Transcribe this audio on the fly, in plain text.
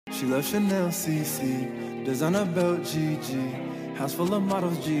She loves Chanel CC, designer belt GG, house full of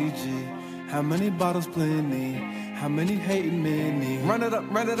models GG. How many bottles plenty? How many hating many? Run it up,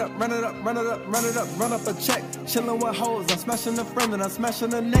 run it up, run it up, run it up, run it up, run up a check. Chillin' with hoes, I'm smashing the friend and I'm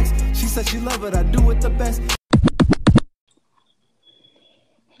smashing the next. She said she love it, I do it the best.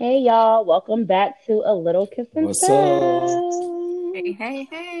 Hey y'all, welcome back to A Little Kiss and What's Tell. up?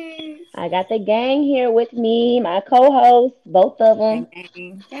 Hey. I got the gang here with me, my co-hosts, both of them.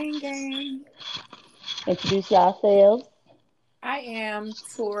 Gang. Introduce yourselves. I am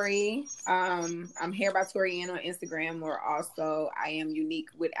Tori. I'm here by Tori Ann on Instagram, or also I am unique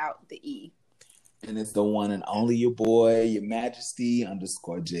without the E. And it's the one and only your boy, your majesty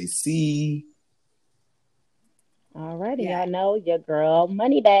 _JC. Alrighty, y'all know your girl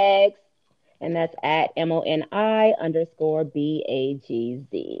Moneybags. And that's at MONI_BAGZ.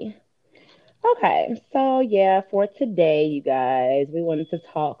 Okay, so yeah, for today, you guys, we wanted to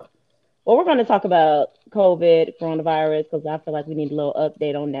talk. Well, we're going to talk about COVID, coronavirus, because I feel like we need a little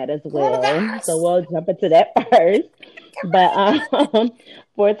update on that as well. So we'll jump into that first. But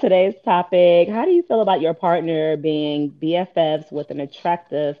for today's topic, how do you feel about your partner being BFFs with an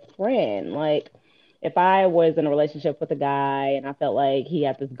attractive friend? Like, if I was in a relationship with a guy and I felt like he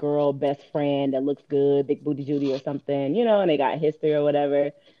had this girl best friend that looks good, big booty Judy or something, you know, and they got history or whatever.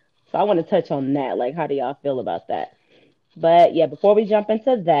 So I want to touch on that. Like, how do y'all feel about that? But yeah, before we jump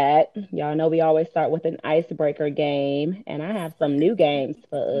into that, y'all know we always start with an icebreaker game, and I have some new games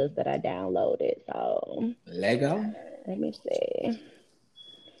for us that I downloaded. So Lego? let me see.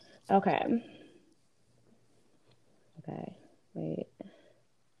 Okay. Wait.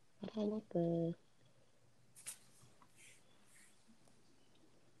 I don't want the.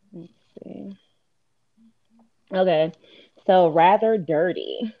 Let's see. Okay. So rather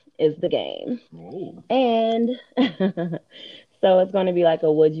dirty is the game. Oh. And so it's going to be like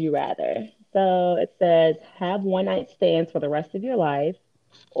a would you rather. So it says have one night stands for the rest of your life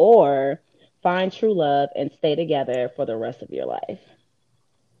or find true love and stay together for the rest of your life.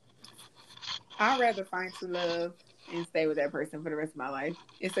 I'd rather find true love and stay with that person for the rest of my life.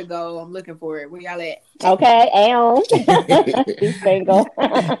 It's a goal. I'm looking for it. Where y'all at? Okay, she's single.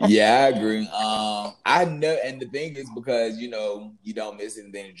 Yeah, I agree. I know, and the thing is because you don't miss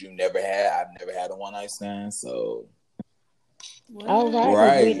anything that you never had. I've never had a one night stand, so. All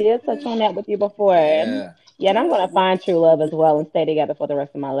right, because we did touch on that with you before. Yeah, and I'm going to find true love as well and stay together for the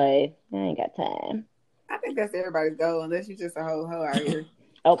rest of my life. I ain't got time. I think that's everybody's goal, unless you're just a whole hoe out here.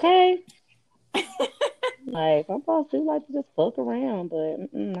 Okay. Like, some folks do like to just fuck around,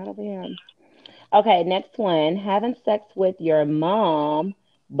 but not over here. Okay, next one. Having sex with your mom,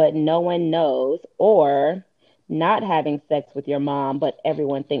 but no one knows, or not having sex with your mom, but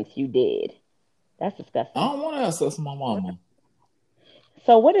everyone thinks you did. That's disgusting. I don't want to have sex with my mama.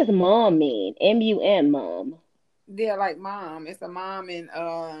 So what does mom mean? M-U-M, mom. Yeah, like mom. It's a mom in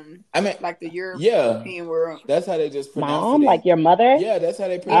I mean, like the European world. That's how they just pronounce mom, it. like your mother? Yeah, that's how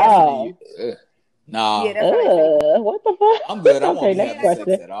they pronounce it. Nah. Yeah, that's how they say it. What the fuck? I'm good. I won't Okay, be next having sex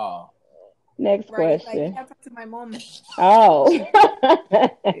question. at all. Next Right, question. it's like, talk to my mom. Oh.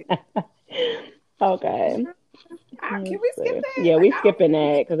 Okay. Can we skip that? Yeah, we skipping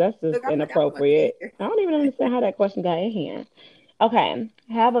that because that's just Look, inappropriate. I don't even understand how that question got in here. Okay.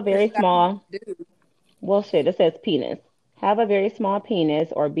 Have a very small. Well, shit, it says penis. Have a very small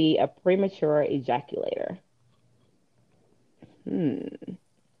penis or be a premature ejaculator.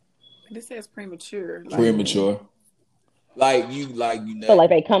 This says premature. Premature. Like you know. So like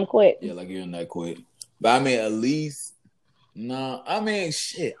they come quick. Yeah, like you're not quick. But I mean, at least no. I mean,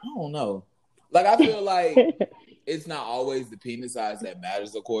 shit. I don't know. Like I feel like it's not always the penis size that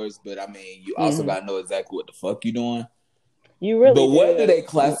matters, of course. But I mean, you also gotta know exactly what the fuck you doing. You really. But what do they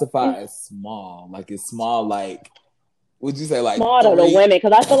classify as small? Like it's small. Like would you say like small to the women?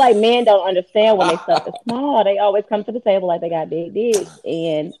 Because I feel like men don't understand when they stuff is small. They always come to the table like they got big dicks.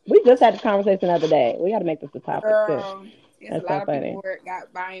 And we just had this conversation the other day. We got to make this a topic too. That's a lot of people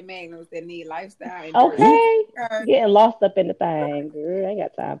got buying magnums that need lifestyle. Okay, getting lost up in the thing. Girl, I ain't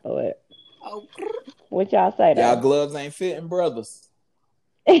got time for it. Oh, what y'all say though? Y'all gloves ain't fitting, brothers.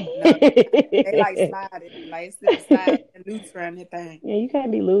 No, they like sliding, like slide and loose around the thing. Yeah, you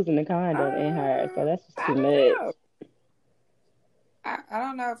can't be losing the condom in her, so that's just too much. I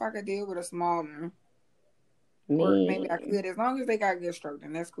don't know if I could deal with a small one. Or maybe I could, as long as they got good stroke,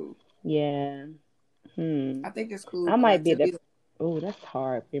 then that's cool. Yeah. I think it's cool. I might be the. Oh, that's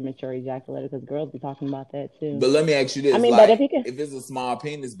hard. Premature ejaculator, because girls be talking about that too. But let me ask you this: I mean, like, but if it's a small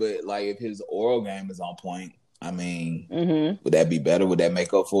penis, but like if his oral game is on point, I mean, would that be better? Would that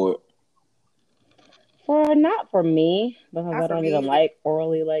make up for it? For not for me because Not I for don't me even either. like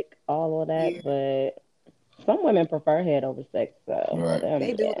orally like all of that, Yeah, but some women prefer head over sex, so for Right. them,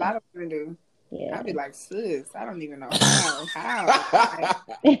 they do. A yeah, lot of women do. I'd be yeah. like, sis, I don't even know how, why,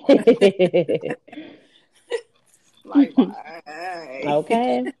 like why.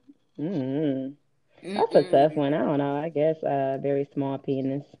 Okay. Mm. That's a tough Mm-mm. one. I don't know. I guess very small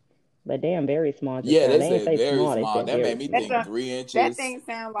penis, but damn, very small just Yeah, now. they They ain't said say very small. They small. said That made very me That's small. think a, 3 inches. that thing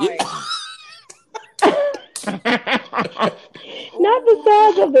sound Yeah. like, Not the ooh,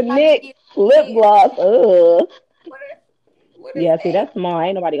 size of the like Nick lip yeah. gloss. Ugh. What is, what is Yeah, see, that? that's small.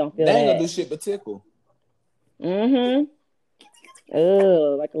 Ain't nobody gonna They feel ain't gonna that. do shit but tickle. Mm-hmm.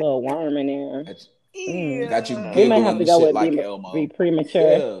 Ugh, like a little worm in there. Mm. Got you We may Yeah. have giggling to and go shit with like be Elmo.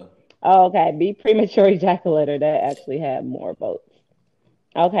 premature. Yeah. Oh, okay, be premature ejaculator. That actually had more votes.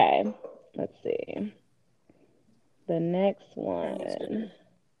 Okay, let's see. The next one.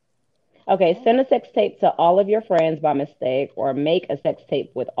 Okay, send a sex tape to all of your friends by mistake, or make a sex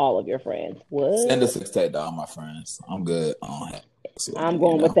tape with all of your friends. Send a What? sex tape to all my friends. I'm good. I don't have sex with I'm them, you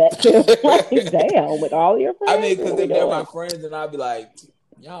going with know. that too. Like, damn, with all your I friends, mean, what because are we if they're my doing? friends, then I'll be like,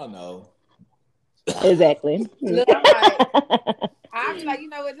 y'all know. Exactly. Look, I'm like, I'd be like, you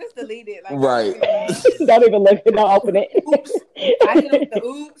know what? Just delete it. Like, don't Right. even. Don't even look. Don't open Oops. I hit them with the it.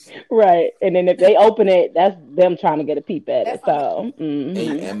 oops. Right, and then if they open it, that's them trying to get a peep at it. That's on them. So,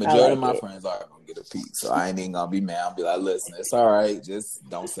 And I majority of like my it. friends are gonna get a peek, so I ain't even gonna be mad. I'll be like, listen, it's all right. Just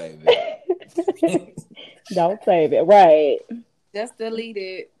don't save it. Don't save it. Right. Just delete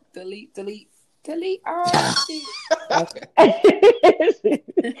it. Delete all shit. Okay.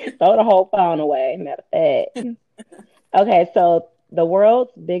 Throw the whole phone away. Matter of fact. Okay, so the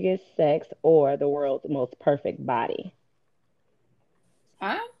world's biggest sex or the world's most perfect body?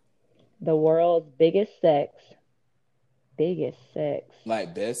 Huh? The world's biggest sex. Biggest sex.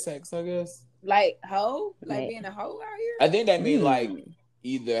 Like best sex, I guess. Like hoe? Like Man. being a hoe out here? I think that mean like Mm.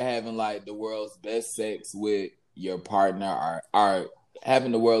 either having like the world's best sex with your partner, or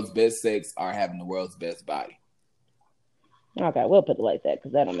having the world's best sex, or having the world's best body. Okay, we'll put it like that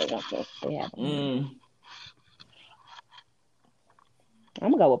because that don't make no sense. They have them here. Mm.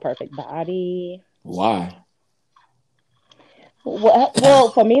 I'm gonna go with perfect body. Why? Well,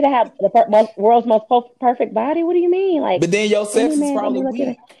 for me to have the world's most perfect body, what do you mean? Like, But then your any sex is man gonna probably be looking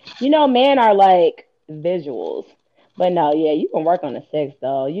at, weak. men are like visuals. But no, yeah, you can work on the sex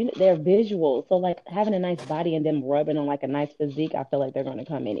though. They're visuals. So like having a nice body and them rubbing on like a nice physique, I feel like they're gonna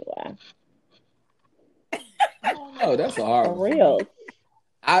come anyway. I don't know. That's a hard For one for me. real.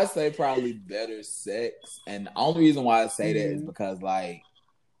 I say probably better sex, and the only reason why I say that is Mm-hmm. because, like,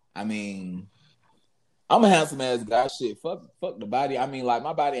 I mean, I'm a handsome ass guy. Shit, fuck the body. I mean, like,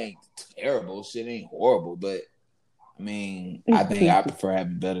 my body ain't terrible. Shit ain't horrible, but I mean, I think I prefer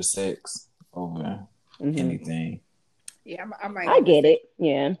having better sex over anything. Yeah, I might I go with get sex. it.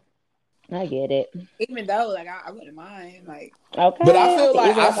 Yeah, I get it. Even though, like, I wouldn't mind. Like, But Okay, I can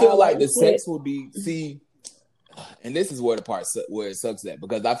even if I like work the with. sex would be and this is where the part where it sucks at,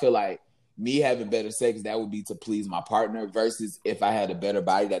 because I feel like me having better sex, that would be to please my partner, versus if I had a better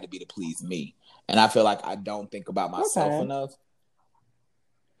body, that'd be to please me. And I feel like I don't think about myself Okay. enough.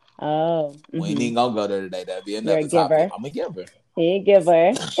 Oh. We ain't even gonna go there today. That'd be You're a another topic. giver. I'm a giver. You're a giver.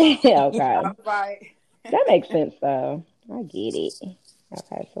 I Okay. was like, That makes sense though. I get it.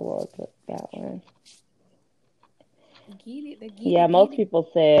 Okay, so we'll put that one. Yeah, most get it. people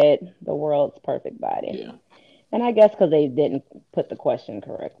said the world's perfect body. Yeah. And I guess because they didn't put the question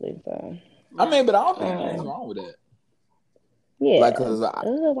correctly. So, I mean, Right. but I don't think nothing's wrong with that. Like, yeah. cause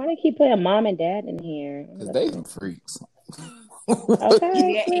Why they keep putting mom and dad in here? they some freaks.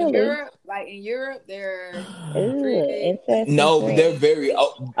 Okay, Yeah, clearly. in Europe, they're Ugh, pretty incest and No, but they're freak. very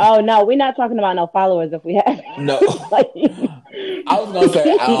Oh no, we're not talking about no followers if we have no. like I was gonna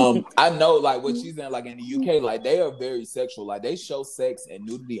say, I know, like, what she's saying, like, in the UK, like, they are very sexual. Like, they show sex and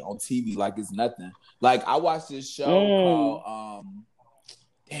nudity on TV like it's nothing. Like, I watched this show mm. called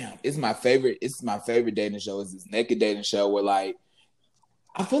damn, it's my favorite. It's my favorite dating show. It's this naked dating show where, like,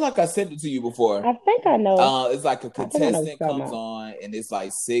 I feel like I sent it to you before. I think I know. It's like a I think I know what contestant you're talking comes about. on, and it's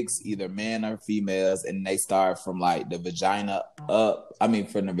like 6 either men or females, and they start from like the vagina up. I mean,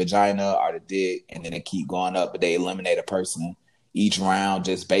 from the vagina or the dick, and then they keep going up, but they eliminate a person each round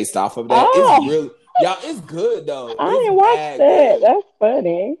just based off of that. It's Oh, really, y'all. It's good though. I It's didn't watch mad that. good. That's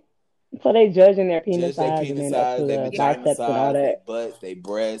funny. So they judging their penis Just their size and penis then up size, to their the yeah. vagina biceps and all size, their that. butts, their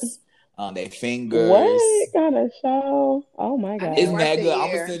breasts, their fingers. What kind of show? Oh my I need It's to god. watch mad it. good. I'm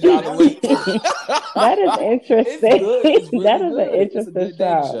gonna Yeah, send y'all I the was. link. That is It's interesting. good. It's That really is an good. It's a interesting good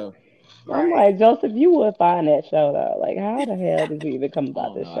dating show. show. I'm Right. like, Joseph, you would find that show though. Like, how the hell did you even come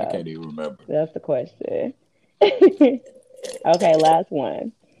about Oh this no, I show? can't even remember. That's the question. Okay, last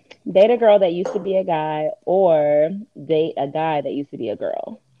one. Date a girl that used to be a guy or date a guy that used to be a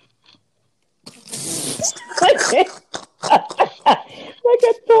girl. Look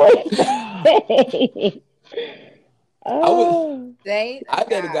at Tori's face. I would. Oh, Date a I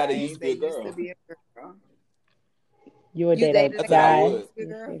dated a guy that guy used to be a that used to girl. be a girl. you would You date a dated a That's what I guy that guy used would. to be a that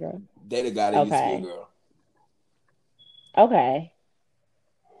used to be girl? a girl. Date a guy that used to be a Okay. girl. Okay.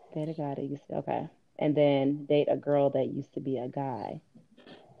 Date a guy that used to, okay. And then date a girl that used to be a guy.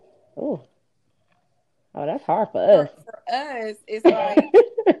 Oh, oh, that's hard for us. For us, it's like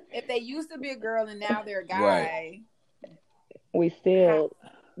if they used to be a girl and now they're a Right. guy, We how still,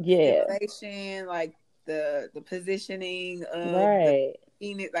 yeah, stimulation, like the positioning of the right.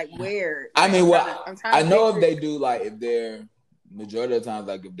 penis, like where, I like mean, I'm I trying to know if picture they it. do, like, if they're majority of the times,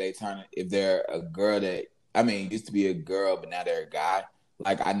 like, if they're a girl that, I mean, used to be a girl, but now they're a guy.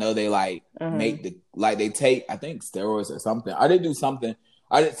 Like, I know they like Uh-huh. make they take, I think, steroids or something, or they do something.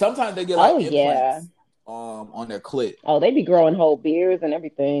 Sometimes they get Oh, like yeah. implants on their clit. Oh, they be growing whole beards and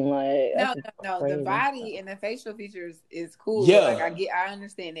everything. Like, that's No, just no, no. The crazy. body and the facial features is cool. Like Yeah, I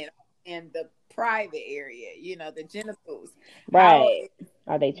understand that. And the private area, the genitals. How Right.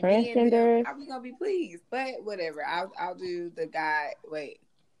 Are they me and them, transgenders? how we gonna be pleased? But whatever. I'll do the guy. Wait,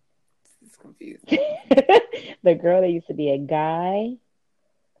 this is confusing. The girl that used to be a guy,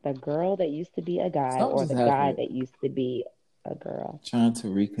 the girl that used to be a guy, something or just the guy happened. that used to be a girl. Trying to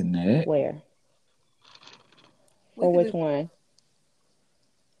reconnect. Where? We For could which do. one?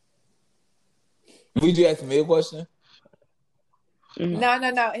 Would you ask me a question? Mm-hmm. No.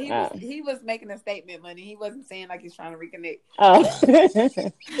 No. Oh. He was making a statement, money. He wasn't saying like he's trying to reconnect. Oh.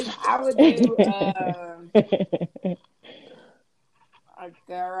 I would do a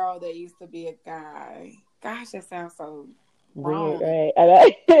girl that used to be a guy. Gosh, that sounds so Weird, wrong.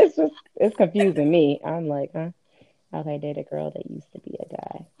 right? It's confusing me. I'm like, huh? Okay, date a girl that used to be a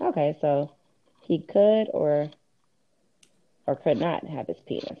guy. Okay, so he could or could not have his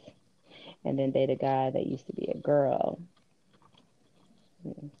penis, and then date a guy that used to be a girl.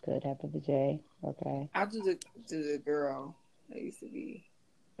 Could have a vajay. Okay, I'll do the girl that used to be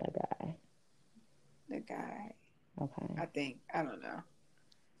a guy. the guy. Okay. I think. I don't know.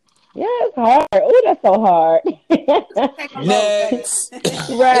 Yeah, it's hard. Oh, that's so hard. Take my vote, Next. baby.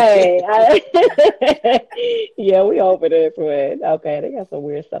 Right. Yeah, we over this one. Okay, they got some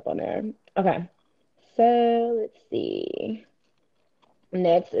weird stuff on there. Okay, so let's see.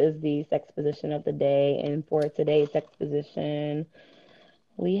 Next is the sex position of the day, and for today's sex position,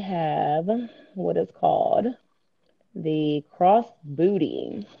 we have what is called the cross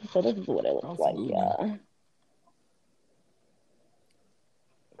booty. So this is what it looks Cross like, booty. yeah.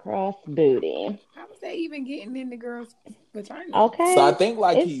 Cross booty. How was they even getting in the girl's vagina? So I Okay, think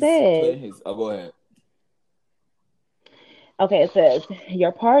like it he's says. putting his. Oh, go ahead. Okay, it says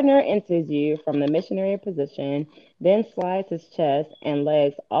your partner enters you from the missionary position, then slides his chest and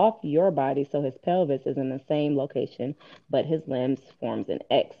legs off your body so his pelvis is in the same location, but his limbs forms an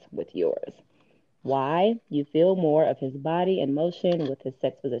X with yours. Why? You feel more of his body in motion with his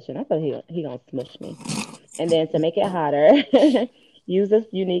sex position. I thought he gonna smush me. And then to make it hotter, use this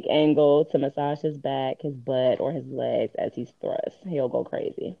unique angle to massage his back, his butt, or his legs as he's thrust. He'll go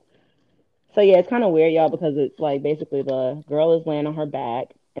crazy. So yeah, it's kind of weird, y'all, because it's like basically the girl is laying on her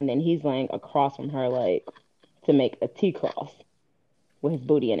back, and then he's laying across from her, like to make a T cross with his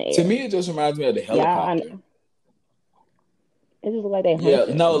booty in the To air. me, it just reminds me of the Yeah, helicopter. it just look like they Yeah,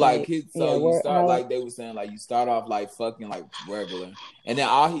 no, hunching. like Like, so yeah, you where start how? like they were saying, like you start off like fucking like regular, and then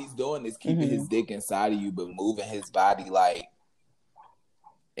all he's doing is keeping his Mm-hmm. dick inside of you, but moving his body like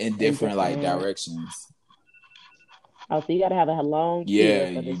in In different like different. directions. Oh, so you gotta have a long Yeah, Peter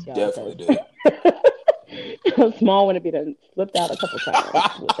for you this, y'all, because definitely do. a small one would be done slipped out a couple times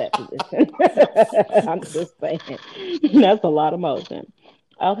with that position. I'm just saying, that's a lot of motion.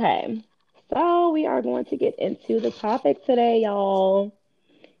 Okay, so we are going to get into the topic today, y'all.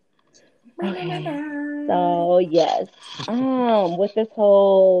 Okay. So yes, with this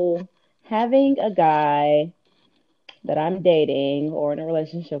whole having a guy that I'm dating or in a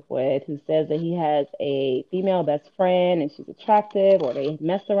relationship with who says that he has a female best friend and she's attractive or they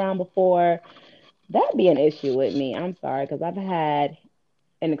messed around before, that'd be an issue with me. I'm sorry, because I've had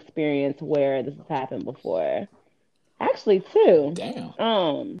an experience where this has happened before. Actually, two.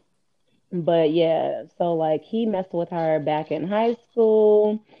 Damn. But yeah, so like he messed with her back in high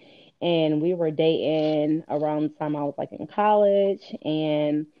school and we were dating around the time I was like in college,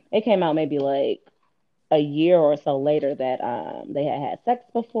 and it came out maybe like a year or so later that they had sex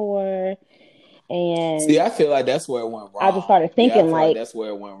before, See, and I feel like that's where it went I just wrong. started Yeah, I thinking feel like like, that's where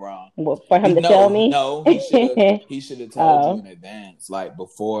it went wrong. well, for him to tell No, me. no, he should have told you Oh, in advance, like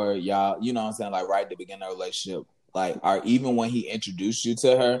before y'all, you know what I'm saying, like right at the beginning of the relationship, like or even when he introduced you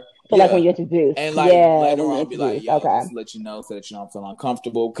to her, so like when yeah. you introduced, And like yeah, later when you on be like, introduced, yo, okay. just to let you know so that you don't feel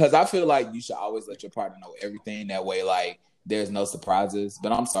uncomfortable. Cause I feel like you should always let your partner know everything. That way, like there's no surprises.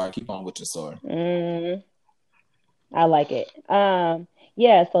 But I'm sorry, keep on with your story. I like it.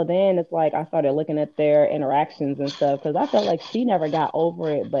 Yeah, so then it's like I started looking at their interactions and stuff because I felt like she never got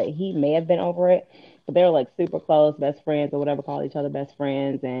over it, but he may have been over it. But they were like super close, best friends or whatever, call each other best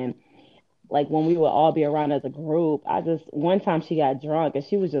friends. And like when we would all be around as a group, I just one time she got drunk and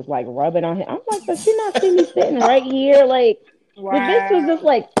she was just like rubbing on him. I'm like, does she not see me sitting right here? Like the bitch was just Wow.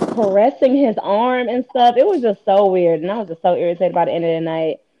 like caressing his arm and stuff. It was just so weird, and I was just so irritated by the end of the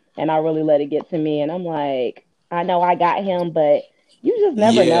night. And I really let it get to me. And I'm like, I know I got him, but you just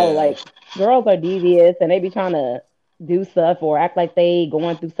never know. Yeah, Like girls are devious, and they be trying to do stuff or act like they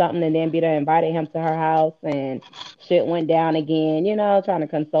going through something, and then be there inviting him to her house, and shit went down again. You know, trying to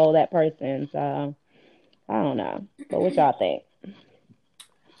console that person. So I don't know, but what y'all think?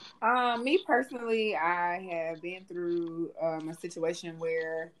 Me personally, I have been through a situation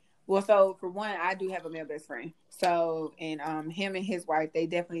where, well, so for one, I do have a male best friend. So, and him and his wife, they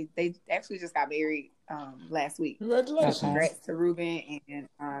actually just got married last week. So, Okay. congratulations. congrats to Ruben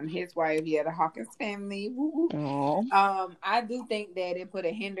and his wife. Yeah, the Hawkins family. Woo woo. Oh. I do think that it put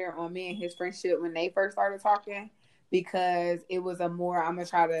a hinder on me and his friendship when they first started talking because it was a more I'm gonna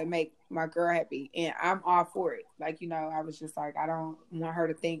try to make my girl happy and I'm all for it. Like, I was just like I don't want her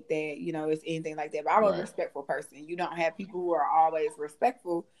to think that, it's anything like that. But I'm a Right. respectful person. You don't have people who are always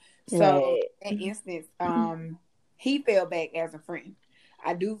respectful. So Right. in that instance, he fell back as a friend.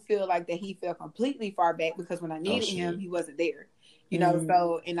 I do feel like that he fell completely far back because when I Oh needed him, shit. he wasn't there. Mm,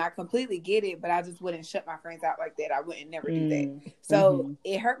 So, and I completely get it, but I just wouldn't shut my friends out like that. I wouldn't never do that. mm, So mhm,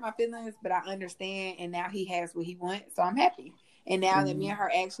 it hurt my feelings, but I understand. And now he has what he wants. So I'm happy. And now that me mm, and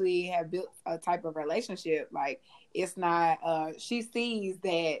her actually have built a type of relationship, like it's not, she sees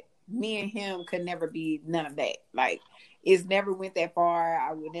that me and him could never be none of that. Like it's never went that far.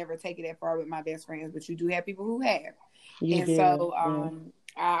 I would never take it that far with my best friends, but you do have people who have. you And do. so Yeah.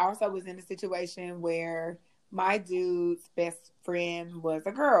 I also was in a situation where my dude's best friend was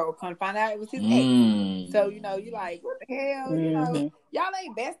a girl. Come find out it was his ex. So, Mm. you like, what the hell? Hmm. Y'all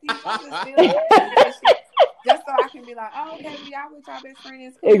ain't besties. I'm just feeling like this shit. Just so I can be like, oh, okay, well, y'all with y'all best friend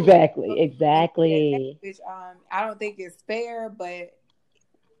is cool. Exactly. And we at that, Exactly. which I don't think it's fair, but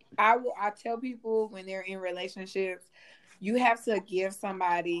I tell people when they're in relationships, you have to give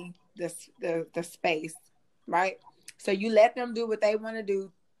somebody the space, right? So you let them do what they want to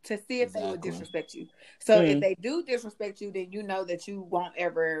do to see if they will Exactly. disrespect you. So if Mm, they do disrespect you, then you know that you won't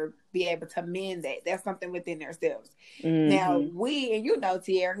ever be able to mend that. That's something within themselves. Now mm-hmm, we and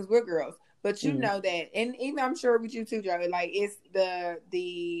Tierra, because we're girls, but you mm, know that, and even I'm sure with you too, Joey. Like it's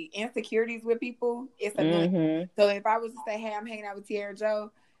the insecurities with people. It's annoying. mm-hmm. So if I was to say, "Hey, I'm hanging out with Tierra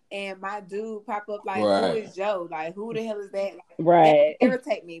Joe," and my dude pop up like, "Who Right. is Joe? Like, who the hell is that?" Like, that Right.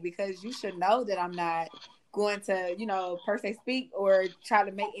 irritate me because you should know that I'm not going to, per se speak or try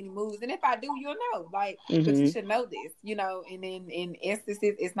to make any moves. And if I do, you'll know. Like, but you Mm-hmm. should know this, And then in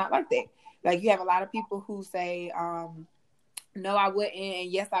instances, it's not like that. Like you have a lot of people who say, "No, I wouldn't,"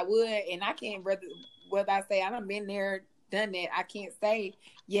 and "Yes, I would," and I can't whether I say I done been there, done that. I can't say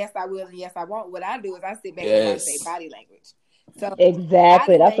yes, I will and yes, I won't. What I do is I sit back and watch their Yes. body language. So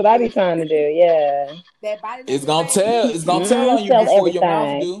Exactly. body That's what I be language, trying to do. Yeah. that body It's language, gonna tell. baby. It's gonna tell on you Tell before your mouth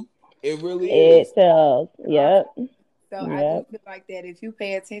everything. do. It really It is. tells. Uh, Yep. so I do Yep. feel like that if you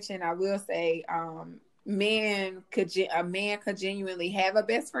pay attention, I will say, a man could genuinely have a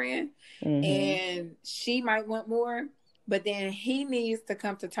best friend, Mm-hmm. and she might want more, but then he needs to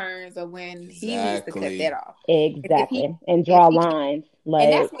come to terms of when he needs to cut that Exactly. off. And Exactly. And if draw he, lines. and Like.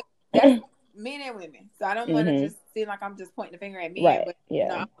 that's men and women. So I don't want to Mm-hmm. just seem like I'm just pointing the finger at men, Right. but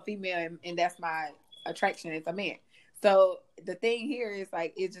Yeah. I'm a female, and that's my attraction as a man. So the thing here is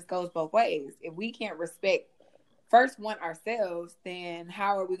like it just goes both ways. If we can't respect first one ourselves, then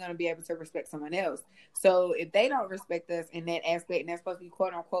how are we going to be able to respect someone else? So if they don't respect us in that aspect, and that's supposed to be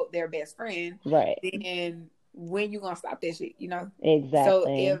quote unquote their best friend, Right. then when you gonna stop that shit? So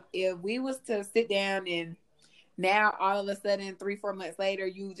Exactly. if we was to sit down and now all of a sudden 3-4 months later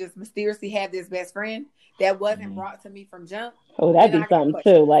you just mysteriously have this best friend that wasn't brought to me from jump. Oh, that'd be something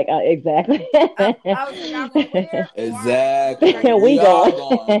too. Like exactly. I was like, y'all going where? Exactly. We all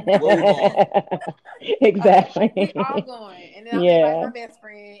going. going. Where we going? Exactly. We all going. And then I'm like my best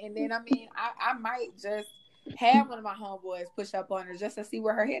friend. And then I might just have one of my homeboys push up on her just to see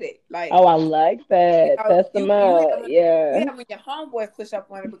where her headed. Like, oh, I like that. Test them out. Yeah. You have when your homeboys push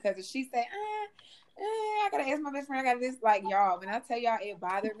up on her because if she say, I gotta ask my best friend, I gotta this, like, y'all, when I tell y'all it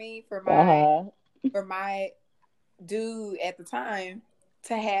bothered me for my dude at the time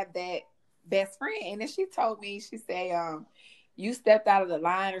to have that best friend. And then she told me, she said, you stepped out of the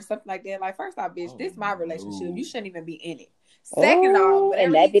line or something like that. Like, first off, bitch, this is my relationship. You shouldn't even be in it. Second off, whatever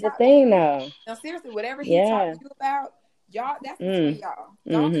and that be the thing now. No, seriously, whatever he talked to you about, y'all, that's between y'all.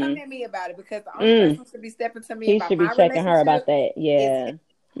 Don't come at me about it because the only person who should be stepping to me he about should be my checking her about that. Yeah.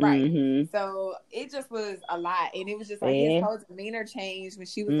 Right. So it just was a lot. And it was just like his whole demeanor changed when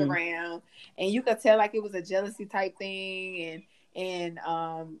she was around. And you could tell like it was a jealousy type thing. And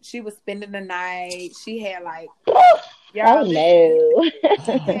she was spending the night. She had like y'all no.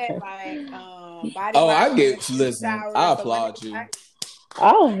 She had like body I get listen. I applaud you.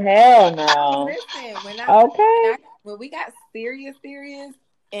 Oh hell no! Listen, when we got serious,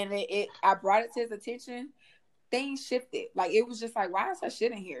 and I brought it to his attention, things shifted. Like it was just like, why is her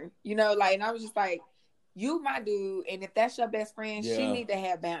shit in here? You know, like, and I was just like, you my dude, and if that's your best friend, she need to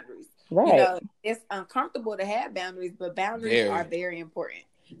have boundaries. Right. You know, it's uncomfortable to have boundaries, but boundaries are very important.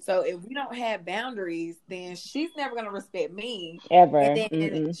 So if we don't have boundaries, then she's never going to respect me. Ever. And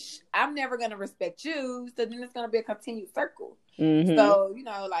then I'm never going to respect you. So then it's going to be a continued circle. So, you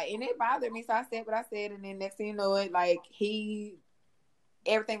know, like, and it bothered me. So I said what I said. And then next thing you know it, like,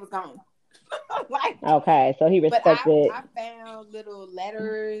 everything was gone. Like, okay. So he respected. I found little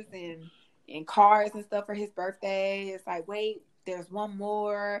letters and cards and stuff for his birthday. It's like, wait, there's one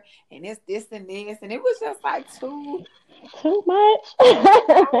more. And it's this and this. And it was just like too much.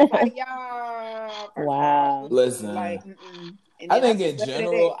 I was like, y'all. Wow. Listen, like, I think in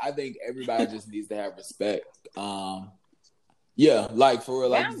general, I think everybody just needs to have respect. Yeah, like for real,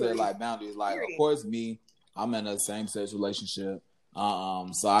 like boundaries. You said, like boundaries. Like, of course, I'm in a same-sex relationship. So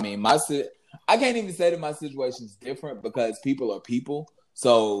I mean, I can't even say that my situation is different because people are people.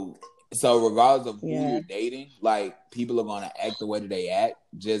 So regardless of who you're dating, like people are going to act the way that they act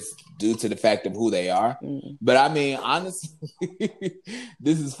just due to the fact of who they are. But I mean, honestly,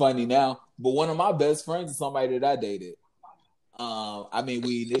 this is funny now, but one of my best friends is somebody that I dated. I mean,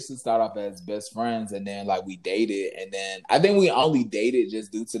 we initially started off as best friends and then like we dated, and then I think we only dated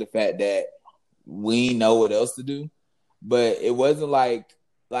just due to the fact that we didn't know what else to do. But it wasn't like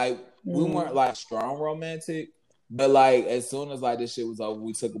we weren't like strong romantic. But like as soon as like this shit was over,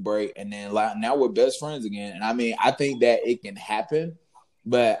 we took a break, and then like now we're best friends again. And I mean, I think that it can happen,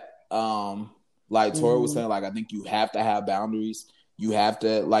 but like Tori was saying, like I think you have to have boundaries. You have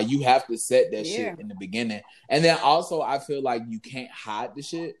to set that shit in the beginning, and then also I feel like you can't hide the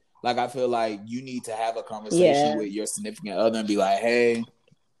shit. Like I feel like you need to have a conversation with your significant other and be like, hey,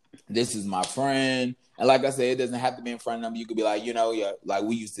 this is my friend. And like I said, it doesn't have to be in front of them. You could be like, you know, like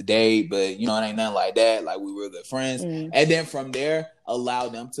we used to date, but you know, it ain't nothing like that. Like we were good friends. And then from there, allow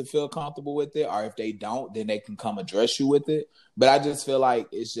them to feel comfortable with it. Or if they don't, then they can come address you with it. But I just feel like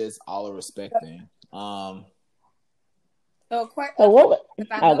it's just all a respect thing. So what? Go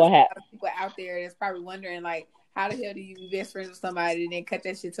ahead. People out there that's probably wondering, like, how the hell do you be best friends with somebody and then cut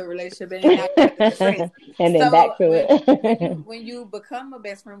that shit to a relationship and then not cut the friends? And then back to it. when you become a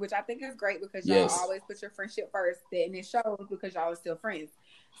best friend, which I think is great because y'all always put your friendship first, and it shows because y'all are still friends.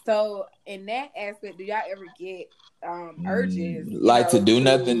 So in that aspect, do y'all ever get urges like to do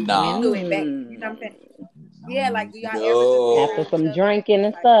nothing? Nah. Do it back, you know what I'm saying? Yeah, like do y'all ever after some drinking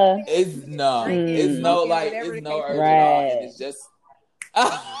and stuff? It's no urge at all, and it's just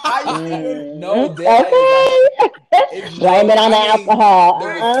no doubt. Blame it on the alcohol.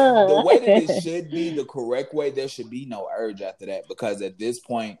 The way that it should be, the correct way, there should be no urge after that, because at this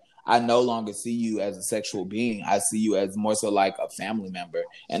point, I no longer see you as a sexual being. I see you as more so like a family member,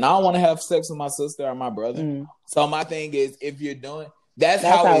 and I don't want to have sex with my sister or my brother. So my thing is, if you're doing. That's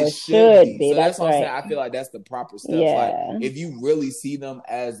how it should be. So that's what I'm saying. I feel like that's the proper steps. Like if you really see them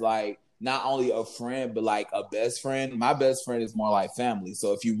as like not only a friend, but like a best friend. My best friend is more like family.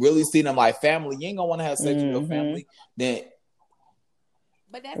 So if you really see them like family, you ain't gonna want to have sex with your family. Then,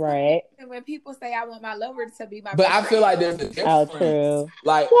 but that's right. When people say I want my lover to be my, but I feel like there's a difference. Oh, true.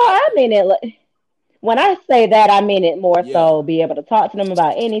 Like, well, I mean it. when I say that, I mean it more Yeah. so be able to talk to them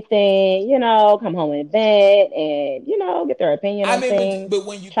about anything, come home and vent and, get their opinion I on mean, things, but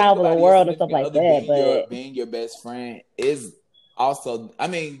when you think travel the about it, your world and stuff significant like other that. But being your best friend is also. I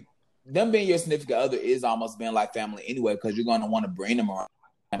mean, them being your significant other is almost being like family anyway, because you're going to want to bring them around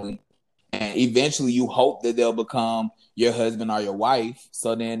family, and eventually you hope that they'll become your husband or your wife.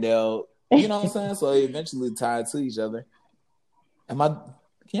 So then they'll, you know what I'm saying? So they eventually tied to each other. Am I?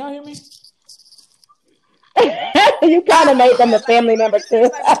 Can y'all hear me? you kind of made them a family member too.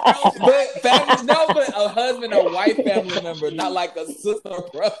 But family, no, but a husband or wife family member, not like a sister or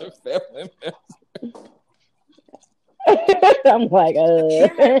brother family member. I'm like, okay,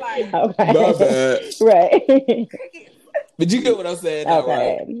 My bad. right. But you get what I'm saying now,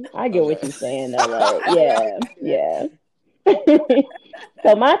 right? Okay, I get what Okay. you're saying though. Like, yeah.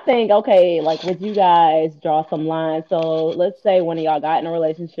 So my thing, okay, like would you guys draw some lines? So let's say one of y'all got in a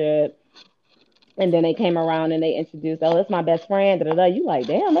relationship and then they came around and they introduced, oh, that's my best friend, da, da, da. You like,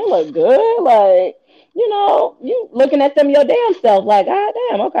 damn, they look good. Like, you looking at them your damn self, like, ah,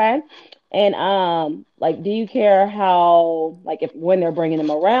 damn, okay. And like, do you care how, like, if when they're bringing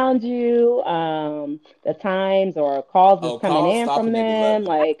them around you, the times or calls that's Oh, coming calls in from stopping at them? 11.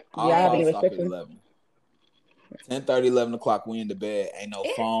 Like, do All y'all have any calls stop at restrictions? 11. 10:30, 11 o'clock, we in the bed. Ain't no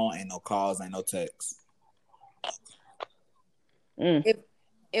If phone, ain't no calls, ain't no text. Mm.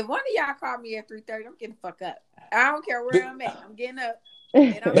 if one of y'all call me at 3:30, I'm getting the fuck up. I don't care where I'm at. I'm getting up.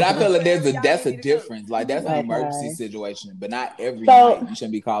 And I'm But I doing feel like whatever y'all that's need a me to do. difference. Like that's an But emergency Okay. situation, but not every night. So, You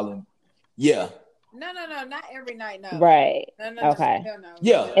shouldn't be calling. Yeah. no, not every night. No, right. no, Okay. hell no,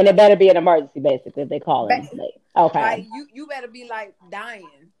 Yeah. And it better be an emergency, basically, if they call in late. Okay. Like you better be like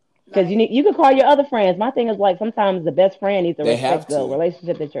dying. Because Like you can call your other friends. My thing is like sometimes the best friend needs to They have respect the to.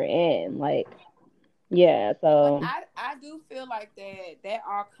 relationship that you're in. Like, yeah. But So I do feel like that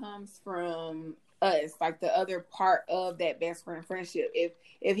all comes from us, like the other part of that best friend friendship.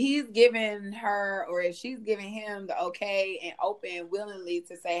 If he's giving her or if she's giving him the okay and open willingly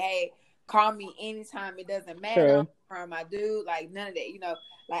to say, hey, call me anytime, it doesn't matter true. from my dude, like none of that,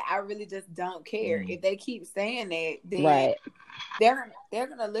 like I really just don't care. If they keep saying that, then Right. they're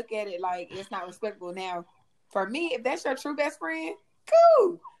gonna look at it like it's not respectable. Now, for me, if that's your true best friend,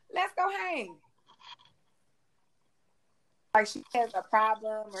 cool, let's go hang. Like she has a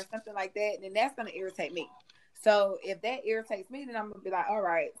problem or something like that, then that's gonna irritate me. So if that irritates me, then I'm gonna be like, all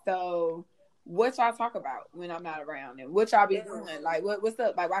right, so what y'all talk about when I'm not around, and what y'all be doing? Like, what's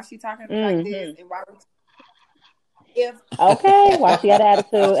up? Like, why she talking to me like this, Mm-hmm. and why? If Okay. Why she got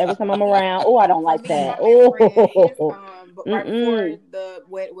attitude every time I'm around? Oh, I don't for like me and that. my best friend, his Oh. but right before Mm-mm. the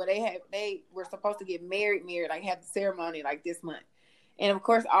where they were supposed to get married, like have the ceremony like this month. And of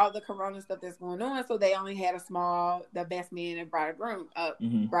course, all the corona stuff that's going on, so they only had the best man and bride groom,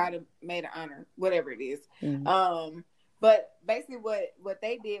 bride maid of honor, whatever it is. Mm-hmm. But basically, what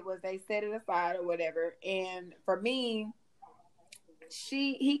they did was they set it aside or whatever. And for me,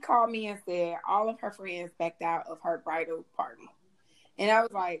 he called me and said all of her friends backed out of her bridal party, and I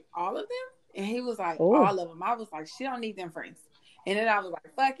was like, all of them? And he was like, Oh. all of them. I was like, she don't need them friends. And then I was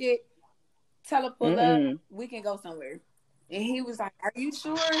like, fuck it, tell her pull up, Mm-mm. we can go somewhere. And he was like, are you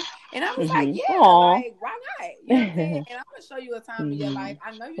sure? And I was like, Mm-hmm. yeah, Aw. like, why not? You know what I'm saying? And I'm going to show you a time in your Mm-hmm. life.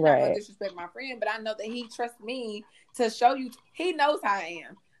 I know you're not going to Right. disrespect my friend, but I know that he trusts me to show you. He knows how I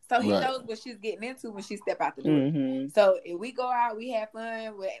am. So he Right. knows what she's getting into when she step out the door. Mm-hmm. So if we go out, we have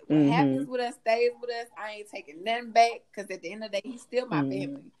fun. What Mm-hmm. happens with us stays with us. I ain't taking nothing back because at the end of the day, he's still my Mm-hmm.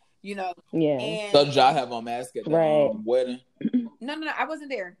 family, you know? Yeah. So did y'all And have on mask at the Right. wedding? no, I wasn't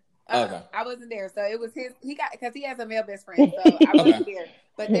there. Okay. I wasn't there. So it was because he has a male best friend. So I wasn't there.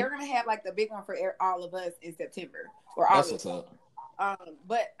 But they're gonna have like the big one for all of us in September or That's August. what's up.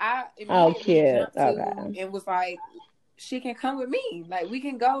 But I Oh, immediately cute. jumped to Okay. and was like, she can come with me. Like we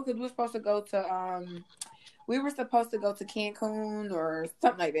can go because we were supposed to go to Cancun or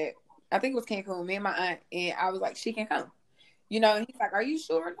something like that. I think it was Cancun. Me and my aunt, and I was like, she can come. And he's like, are you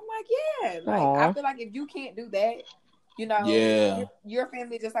sure? And I'm like, yeah. Like I Aw. feel like if you can't do that. Yeah. Your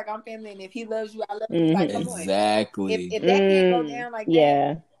family just like I'm family, and if he loves you, I love you. Like, Mm-hmm. come on. Exactly. If that can't go down like that,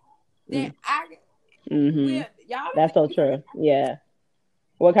 Yeah. then Mm-hmm. y'all don't That's make so me friends. true. Yeah.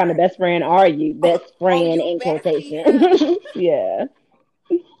 What kind of Right. best friend are you? Best Oh, friend you in bestie? quotation. Yeah.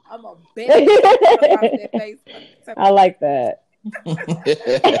 I'm a bestie across that face. I like that.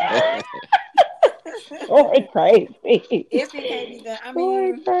 Boy, crazy. If it can't be done, I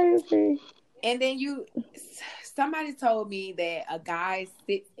Boy, mean, crazy. and then somebody told me that a guy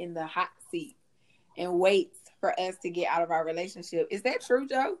sits in the hot seat and waits for us to get out of our relationship. Is that true,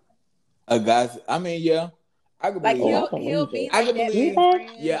 Joe? A guy. I mean, yeah. I could Like believe I that. he'll believe be it. I like could that believe, best Okay.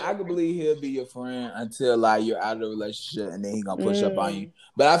 friend. yeah, I Or, could believe he'll be your friend until like you're out of the relationship and then he gonna push up on you. Mm,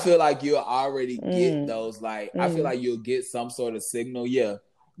 But I feel like you'll already get mm, those, like, I feel mm. like you'll get some sort of signal, yeah,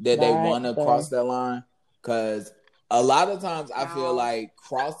 that they Right. want to So, cross that line. Cause a lot of times I feel no. like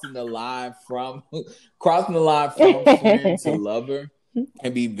crossing the line from friend to lover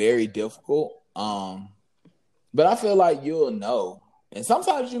can be very difficult. But I feel like you'll know. And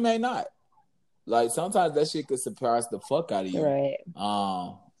sometimes you may not. Like sometimes that shit could surprise the fuck out of you. right.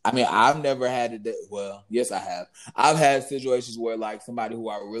 I mean, I've never had it. Well, yes, I have. I've had situations where like somebody who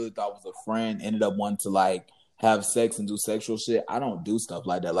I really thought was a friend ended up wanting to like have sex and do sexual shit. I don't do stuff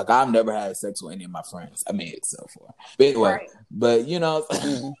like that. Like I've never had sex with any of my friends. I mean, except for. But anyway, Right. but you know.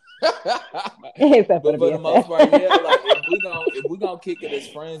 Mm. Except for But the for the most BFF. part, yeah. Like if we gonna kick it as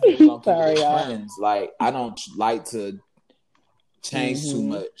friends, then we gonna kick it Sorry, as y'all. friends. Like I don't like to change too Mm-hmm.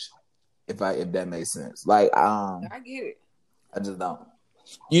 much. If that makes sense. Like I get it. I just don't.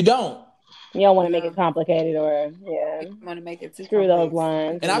 You don't. You don't want to make No, it complicated or, yeah, you don't want to make it too screw those complex.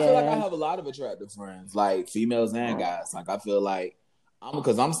 lines. And I feel like I Yeah. have a lot of attractive friends, like females and guys. Like I feel like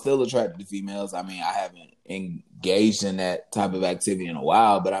because I'm still attracted to females. I mean, I haven't engaged in that type of activity in a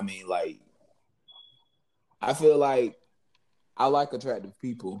while, but I mean, like, I feel like I like attractive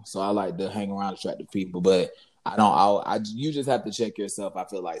people, so I like to hang around attractive people. But I don't. You just have to check yourself. I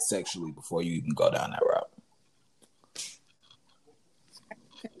feel like sexually before you even go down that route.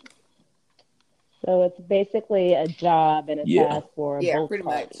 So it's basically a job and a Yeah. task for Yeah, both pretty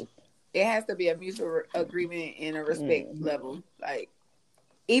much. parties. It has to be a mutual agreement and a respect Mm-hmm. level. Like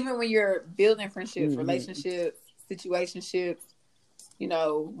even when you're building friendships, Mm-hmm. relationships, situationships,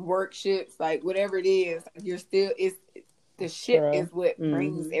 workships, like whatever it is, you're still it's the ship True. is what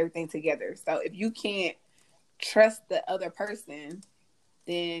brings Mm-hmm. everything together. So if you can't trust the other person,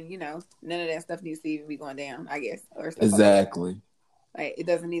 then none of that stuff needs to even be going down, I guess, or stuff Exactly. like it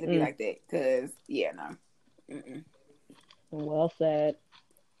doesn't need to be like that because no. Mm-mm. Well said.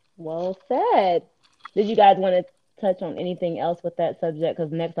 Well said. Did you guys want to touch on anything else with that subject?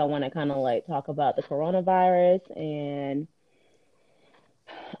 Because next I want to kind of like talk about the coronavirus and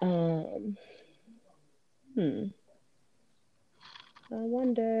I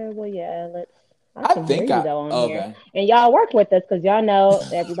wonder. Well, yeah, I I can hear think you though on here, okay. and y'all work with us because y'all know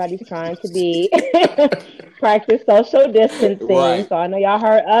everybody's trying to be practice social distancing. Right. So I know y'all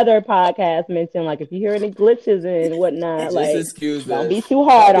heard other podcasts mention like if you hear any glitches and whatnot, Just like excuse don't us. be too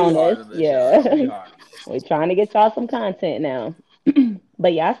hard Don't be on hard us. on us, y'all. Yeah, Don't be hard on us. we're trying to get y'all some content now.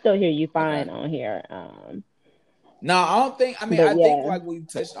 But yeah, I still hear you Okay. fine on here. No, I don't think. I mean, But I think yeah, like we've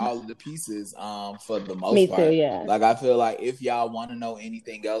touched all of the pieces. For the me most too. part, Yeah. like I feel like if y'all want to know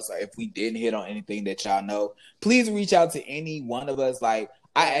anything else, or if we didn't hit on anything that y'all know, please reach out to any one of us. Like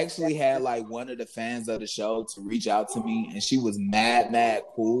I actually had like one of the fans of the show to reach out to me, and she was mad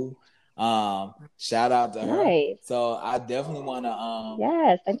cool. Shout out to her. Nice. So I definitely want to.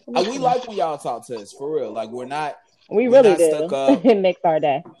 Yes. Thanks for We listening. like when y'all talk to us for real. Like We we're really not do. stuck up. It makes our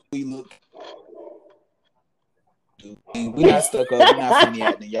day. We look. We not stuck up. We not funny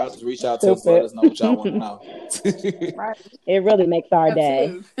acting. Y'all just reach out to us. Let Stupid. us know what y'all want to know. Right. It really makes our Up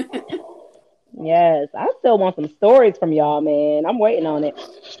day. too. Yes, I still want some stories from y'all, man. I'm waiting on it.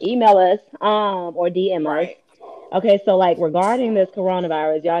 Email us, or DM us. Right. Okay, so like regarding this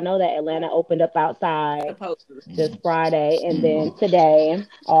coronavirus, y'all know that Atlanta opened up outside Supposedly. this Friday, and then today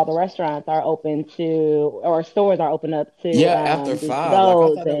all the restaurants are open or stores are open up to Yeah, after do 5. Like I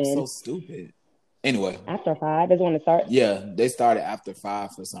to-goes, thought that was so and stupid. Anyway, after 5 is when it starts. yeah, they started after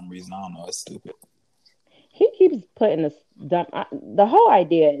 5 for some reason. I don't know. It's stupid. He keeps putting this dumb. The whole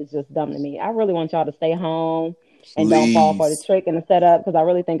idea is just dumb to me. I really want y'all to stay home and don't fall for the Please. trick and the setup because I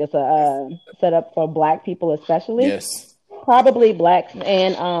really think it's a setup for Black people, especially Yes. probably Blacks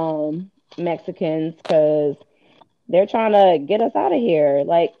and Mexicans because they're trying to get us out of here.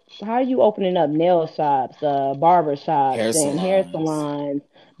 Like, how are you opening up nail shops, barber shops, Hair and hair salons. salons?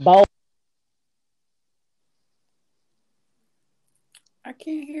 Both. I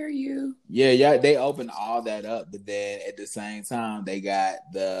can't hear you. Yeah, they opened all that up, but then at the same time, they got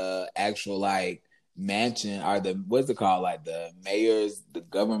the actual like mansion or what's it called? Like the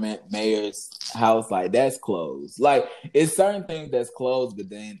government mayor's house, like that's closed. Like it's certain things that's closed, but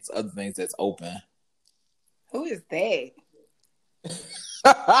then it's other things that's open. Who is that?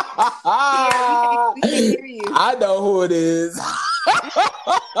 I we can't hear you. know who it is.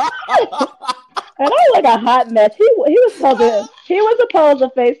 And I'm like a hot mess. He was supposed to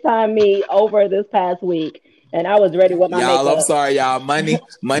FaceTime me over this past week, and I was ready with my Y'all, makeup. I'm sorry, y'all.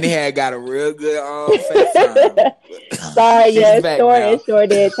 Money had got a real good FaceTime. Sorry, She's yeah, back now. it sure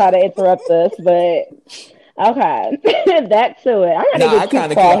did try to interrupt us, but Okay, that to it. I gotta Nah, get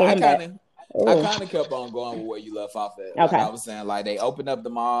cute for him back. I kind of kept on going with where you left off at. Like Okay. I was saying, like they opened up the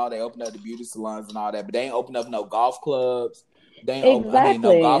mall, they opened up the beauty salons and all that, but they ain't opened up no golf clubs. They ain't open,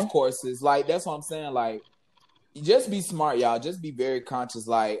 no golf Exactly. courses. Like that's what I'm saying. Like just be smart, y'all. Just be very conscious.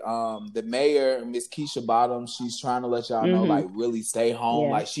 Like the mayor, Miss Keisha Bottoms, she's trying to let y'all know, like really stay home.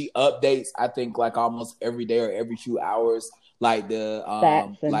 Yeah. Like she updates, I think, like almost every day or every few hours, like the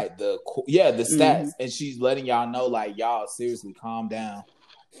Stats and- like the stats, and she's letting y'all know, like y'all seriously calm down.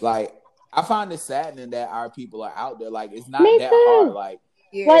 Like I find it saddening that our people are out there. Like it's not Me that too. hard. Like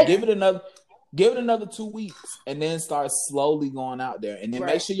Like- give it another 2 weeks, and then start slowly going out there, and then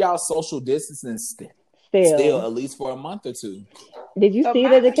make sure y'all social distancing still at least for a month or two. Did you see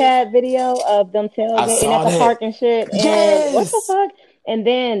the cat video of them tailgating at the park and shit? And yes. What the fuck? And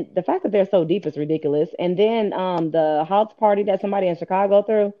then the fact that they're so deep is ridiculous. And then the house party that somebody in Chicago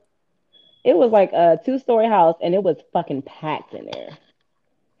threw, it was like a 2-story house, and it was fucking packed in there.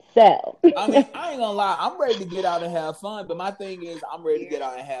 So I mean, I ain't gonna lie, I'm ready to get out and have fun, but my thing is I'm ready to get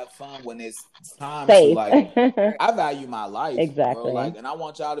out and have fun when it's time safe. to, like, I value my life, exactly, bro. Like, and I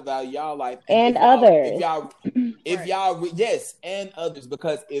want y'all to value y'all life and others. If y'all yes, and others,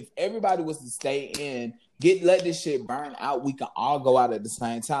 because if everybody was to stay in, let this shit burn out, we can all go out at the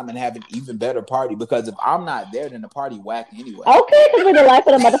same time and have an even better party. Because if I'm not there, then the party whack anyway. Okay, because we're the life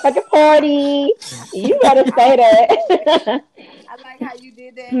of the motherfucking party. You better say that. I like how you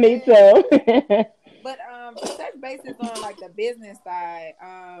did that. Me too. But to touch bases on like the business side,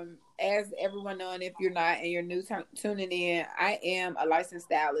 as everyone knowing, if you're not and you're new tuning in, I am a licensed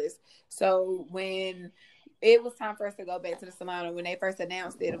stylist. So when it was time for us to go back to the salon, and when they first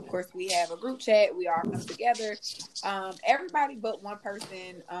announced it, of course, we have a group chat. We all come together. Everybody but one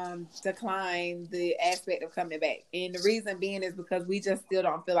person declined the aspect of coming back. And the reason being is because we just still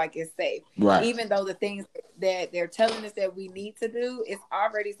don't feel like it's safe. Right. Even though the things that they're telling us that we need to do is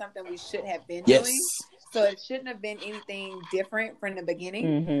already something we should have been doing. So it shouldn't have been anything different from the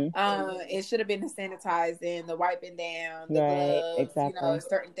beginning. It should have been the sanitizing, the wiping down, the gloves, exactly.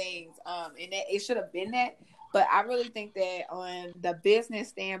 Certain things. And that, it should have been that. But I really think that on the business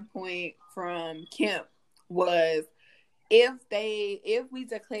standpoint from Kemp was if we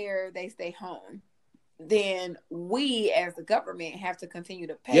declare they stay home, then we as the government have to continue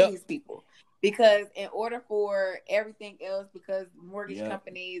to pay these people. Because in order for everything else, because mortgage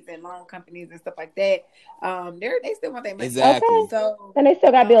companies and loan companies and stuff like that, they still want their money. Exactly. Okay. So, and they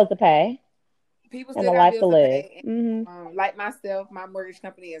still got bills to pay. People still got bills to pay. And, like myself, my mortgage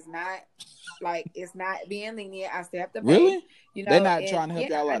company is not it's not being lenient. I still have to pay. Really? You know, they're not trying to help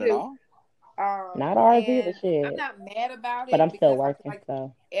y'all out at all. Not ours either. Shit. I'm not mad about it, but I'm still working. Like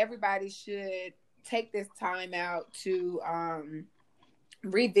so everybody should take this time out to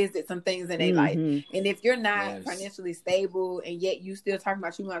revisit some things in their life. And if you're not financially stable and yet you still talking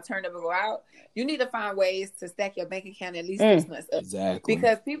about you want to turn up and go out, you need to find ways to stack your bank account at least 6 months up. Exactly.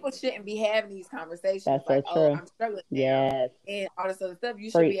 Because people shouldn't be having these conversations. That's like, so true. I'm struggling now. And all this other stuff.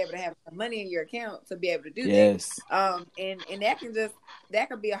 You should be able to have some money in your account to be able to do that. And that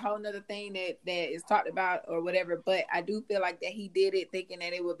could be a whole nother thing that is talked about or whatever. But I do feel like that he did it thinking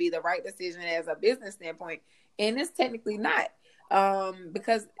that it would be the right decision as a business standpoint. And it's technically not.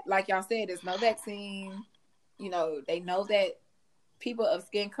 Because like y'all said, there's no vaccine. You know, they know that people of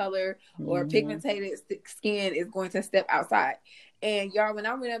skin color or pigmented skin is going to step outside. And y'all, when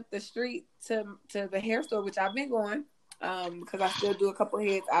I went up the street to the hair store, which I've been going, because I still do a couple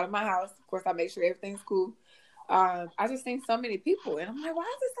heads out of my house. Of course, I make sure everything's cool. I just seen so many people, and I'm like, why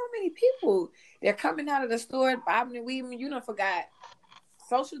is there so many people? They're coming out of the store, bobbing and weaving. You don't forgot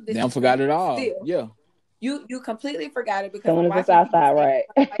social distancing. They don't forgot it all. Still. Yeah. You completely forgot it because someone is outside, right?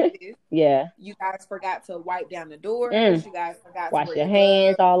 Like this. Yeah. You guys forgot to wipe down the door. You guys forgot wash to your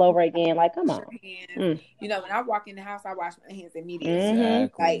hands all over again. Like, come on. You know, when I walk in the house, I wash my hands immediately.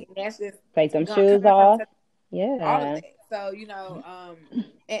 Exactly. Like that's just take them shoes off. Yeah. All of that. So, you know,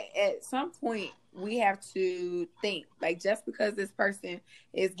 at some point we have to think like just because this person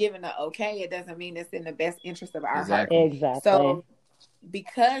is given an okay, it doesn't mean it's in the best interest of our heart. Exactly. So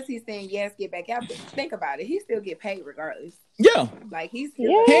because he's saying yes, get back out. But think about it, he still get paid regardless. Yeah, like he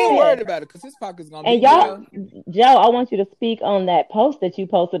ain't worried about it because his pocket's gonna be. And y'all, Joe, I want you to speak on that post that you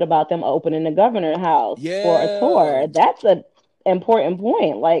posted about them opening the governor house for a tour. That's an important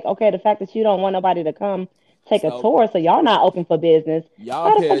point. Like, okay, the fact that you don't want nobody to come take a tour, so y'all not open for business.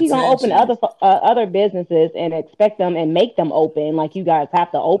 How the fuck you gonna open other businesses and expect them and make them open? Like you guys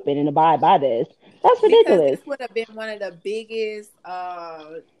have to open and abide by this. That's because ridiculous. this would have been one of the biggest.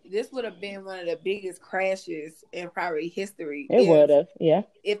 This would have been one of the biggest crashes in probably history It would have, yeah.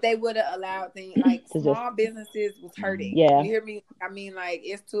 if they would have allowed things like To just, small businesses was hurting. yeah. You hear me? I mean, like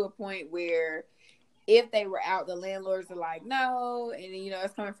it's to a point where if they were out, the landlords are like, no, and you know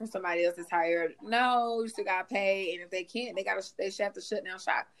it's coming from somebody else's hired. No, you still got to pay, and if they can't, they should have to shut down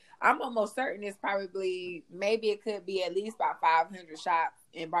shop. I'm almost certain it's probably maybe it could be at least about 500 shops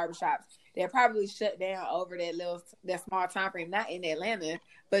and barbershops that probably shut down over that small time frame, not in Atlanta,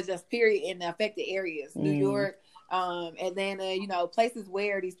 but just period in the affected areas, New York, Atlanta, you know, places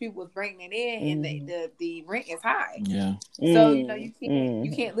where these people was bringing it in and the rent is high. Yeah. So you know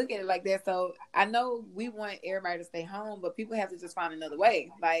you can't look at it like that. So I know we want everybody to stay home, but people have to just find another way.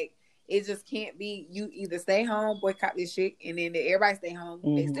 Like it just can't be you either stay home, boycott this shit, and then everybody stay home.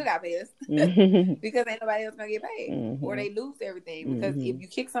 They still got paid because ain't nobody else gonna get paid, or they lose everything. Because if you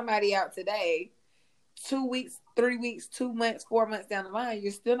kick somebody out today, 2 weeks, 3 weeks, 2 months, 4 months down the line,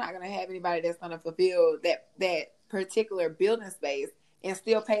 you're still not gonna have anybody that's gonna fulfill that particular building space and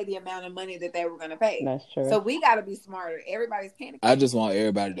still pay the amount of money that they were gonna pay. That's true. So we got to be smarter. Everybody's panicking. I just want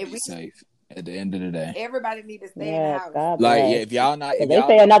everybody to be safe. At the end of the day, everybody need to stay in the house. God like bless. if y'all not, if they y'all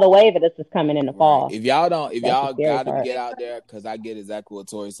say another wave of this is coming in the fall. If y'all don't, if That's y'all the scary gotta part. get out there, because I get exactly what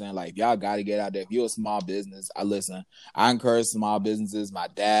Tori's saying. Like, if y'all gotta get out there. If you're a small business, I encourage small businesses. My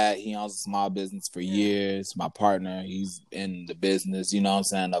dad, he owns a small business for years. My partner, he's in the business, you know what I'm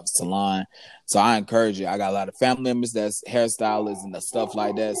saying, of a salon. So I encourage you. I got a lot of family members that's hairstylists and stuff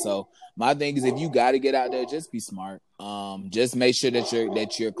like that. So my thing is, if you gotta get out there, just be smart. Just make sure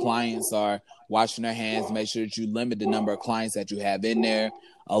that your clients are washing their hands. Make sure that you limit the number of clients that you have in there.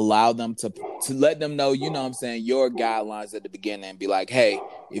 Allow them to let them know, you know what I'm saying, your guidelines at the beginning and be like, hey,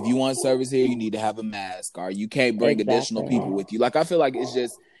 if you want service here, you need to have a mask, or you can't bring additional people with you. Like, I feel like it's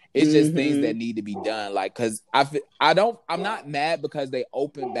just things that need to be done. Like, cause I'm not mad because they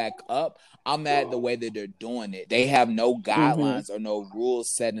open back up. I'm mad the way that they're doing it. They have no guidelines or no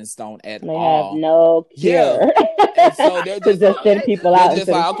rules set in stone at all. They have no care. And so they're just send people out. They're just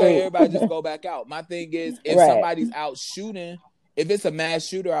like, okay, everybody just go back out. My thing is, if somebody's out shooting, if it's a mass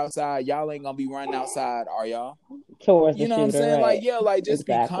shooter outside, y'all ain't gonna be running outside, are y'all? Towards you know the shooter, what I'm saying? Right. Like, yeah, like just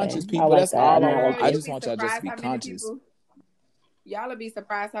be conscious, people. Like that's all I just want y'all just to be conscious. Y'all will be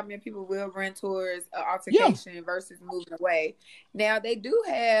surprised how many people will run towards an altercation versus moving away. Now, they do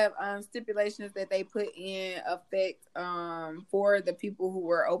have stipulations that they put in effect for the people who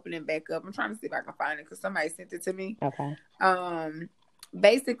were opening back up. I'm trying to see if I can find it because somebody sent it to me. Okay.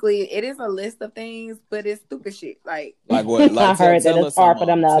 Basically, it is a list of things, but it's stupid shit. Like what? Like, I heard that it's hard for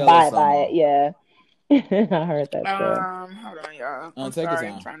them to abide by it. Yeah. I heard that too. Hold on, y'all. I'm sorry.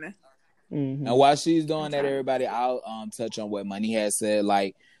 I'm trying to. And while she's doing that, everybody, I'll touch on what Money has said.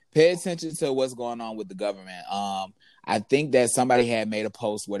 Like, pay attention to what's going on with the government. I think that somebody had made a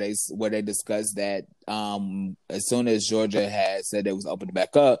post where they discussed that as soon as Georgia had said it was open to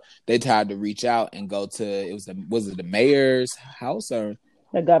back up, they tried to reach out and go to was it the mayor's house or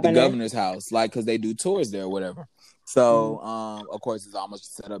the governor's house, like, because they do tours there or whatever. So, of course, it's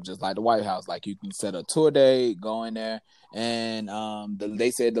almost set up just like the White House. Like, you can set a tour day, go in there, and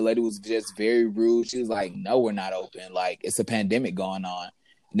they said the lady was just very rude. She was like, "No, we're not open. Like, it's a pandemic going on."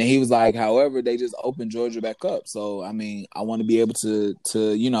 And then he was like, "However, they just opened Georgia back up. So, I mean, I want to be able to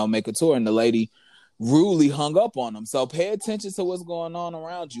make a tour." And the lady rudely hung up on him. So, pay attention to what's going on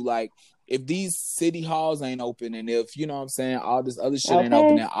around you. Like, if these city halls ain't open, and if, you know what I'm saying, all this other shit ain't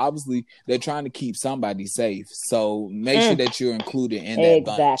open, then obviously they're trying to keep somebody safe. So make sure that you're included in that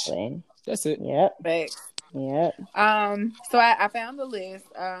bunch. That's it. Yep. Thanks. Yep. So I found the list.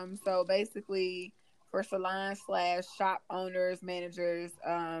 So basically for salon/shop owners, managers,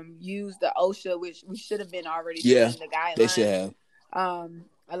 use the OSHA, which we should have been already doing the guidelines. They should have.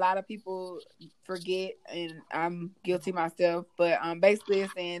 A lot of people forget, and I'm guilty myself, but basically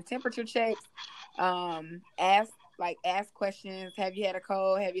it's saying temperature checks, ask questions. Have you had a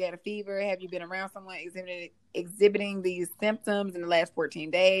cold? Have you had a fever? Have you been around someone exhibiting these symptoms in the last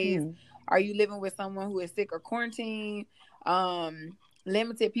 14 days? Are you living with someone who is sick or quarantined?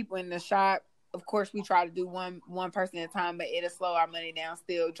 Limited people in the shop. Of course, we try to do one person at a time, but it'll slow our money down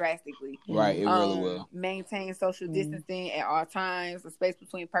still drastically. Right, it really will. Maintain social distancing at all times, the space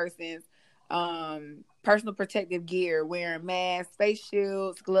between persons, personal protective gear, wearing masks, face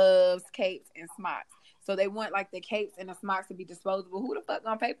shields, gloves, capes, and smocks. So they want like the capes and the smocks to be disposable. Who the fuck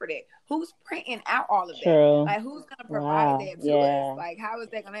gonna pay for that? Who's printing out all of that? Like, who's gonna provide that to us? Like, how is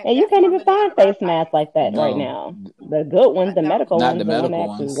that gonna happen? And you can't even find face masks like that right now. The good ones, the medical ones, the one that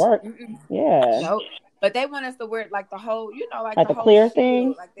actually work. Yeah. Nope. But they want us to wear like the whole, like the whole clear shield,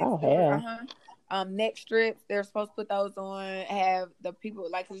 thing. like that hell. neck strips. They're supposed to put those on. Have the people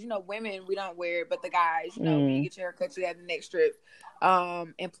like, cause women we don't wear it, but the guys, when you get your haircut, you have the neck strips.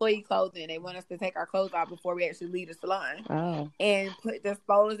 Employee clothing. They want us to take our clothes off before we actually leave the salon, and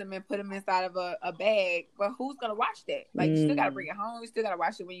dispose them and put them inside of a bag. But who's gonna wash that? Like, you still gotta bring it home. You still gotta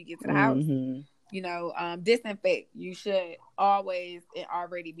wash it when you get to the house. Disinfect. You should always and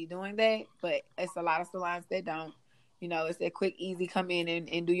already be doing that, but it's a lot of salons that don't. It's that quick, easy come in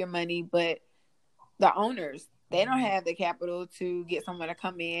and do your money, but the owners, they don't have the capital to get someone to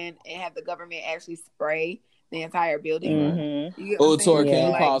come in and have the government actually spray the entire building. Tori,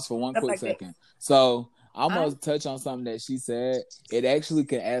 can you pause for one quick second? So I'm gonna touch on something that she said. It actually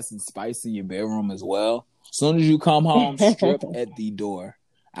can add some spice in your bedroom as well. As soon as you come home, strip at the door.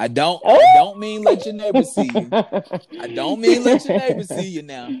 I don't mean let your neighbors see you. I don't mean let your neighbors see you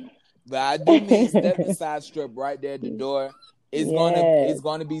now. But I do mean step inside, strip right there at the door. It's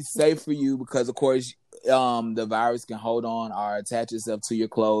gonna be safe for you because, of course, the virus can hold on or attach itself to your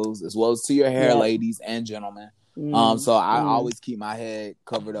clothes as well as to your hair, ladies and gentlemen. So I always keep my head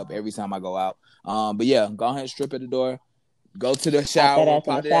covered up every time I go out. But yeah, go ahead and strip at the door. Go to the shower,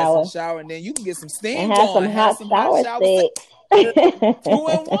 pop that ass in the shower, and then you can get some steam and have going. Have some hot shower sticks. 2 in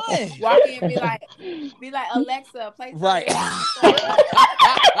 1. Walk in and be like Alexa, play right.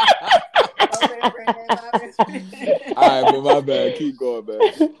 All right, but my bad. Keep going,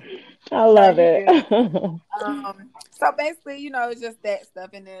 man. I love it. So basically, it's just that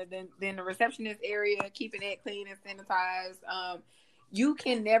stuff in there. Then the receptionist area, keeping it clean and sanitized. You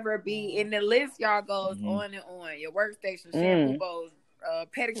can never be in the list. Y'all goes on and on. Your workstation, shampoo bowls,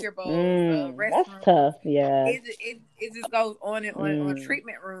 pedicure bowls, restroom. That's tough. Yeah. It just goes on and on.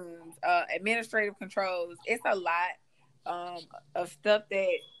 Treatment rooms, administrative controls. It's a lot of stuff that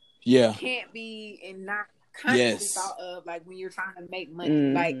can't be and not consciously thought of, like when you're trying to make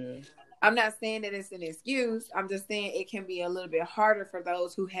money. Like, I'm not saying that it's an excuse. I'm just saying it can be a little bit harder for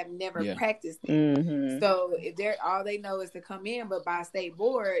those who have never practiced it. So if all they know is to come in, but by state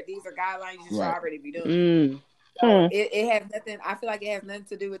board, these are guidelines you should already be doing. So it has nothing. I feel like it has nothing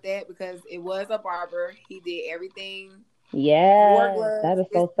to do with that because it was a barber. He did everything. Yeah, that is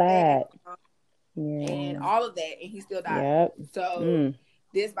so sad. And all of that, and he still died. So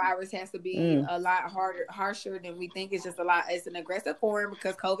this virus has to be a lot harsher than we think. It's just it's an aggressive form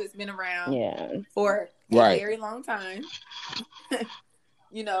because COVID's been around for a very long time.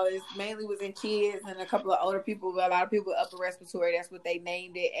 It mainly was in kids and a couple of older people, but a lot of people with upper respiratory, that's what they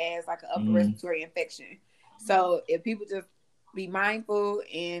named it as, like an upper respiratory infection. So if people just be mindful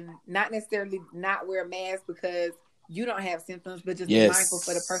and not necessarily not wear a mask because you don't have symptoms, but just be mindful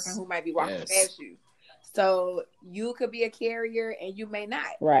for the person who might be walking past you. So you could be a carrier and you may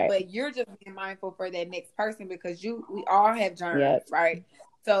not, but you're just being mindful for that next person because we all have germs, right?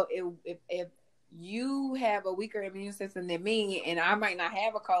 So if you have a weaker immune system than me and I might not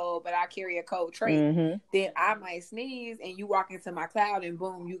have a cold, but I carry a cold trait, then I might sneeze and you walk into my cloud and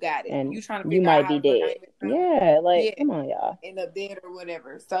boom, you got it. And you trying to you might be dead. Come on, y'all. End up dead or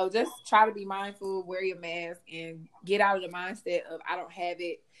whatever. So just try to be mindful, wear your mask, and get out of the mindset of I don't have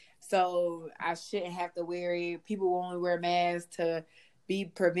it, so I shouldn't have to wear it. People will only wear masks to be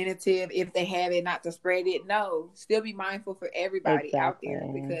preventative if they have it, not to spread it. No, still be mindful for everybody out there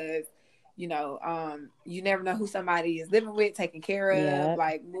because you never know who somebody is living with, taking care of,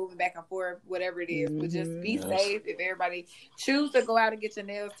 like moving back and forth, whatever it is. But just be safe. If everybody choose to go out and get your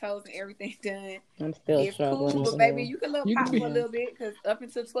nails, toes, and everything done, I'm still struggling. Cool, but baby, you can look pop for a little bit because up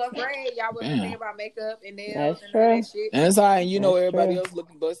until 12th grade, y'all wasn't thinking about makeup and nails and all that shit. And it's all right, everybody else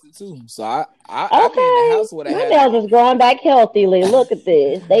looking busted too. So I be in the house with a my nails is growing back healthily. Look at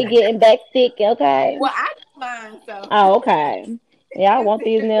this. They getting back thick, okay? Well, I do mine, so. Oh, okay. Yeah, I want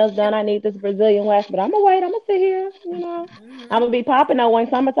these nails done. I need this Brazilian wax, but I'm gonna wait. I'm gonna sit here. I'm gonna be popping though when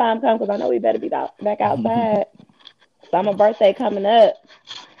summertime comes because I know we better be back outside. Summer birthday coming up.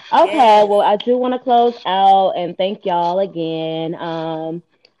 Okay, well, I do want to close out and thank y'all again.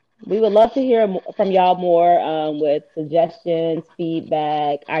 We would love to hear from y'all more with suggestions,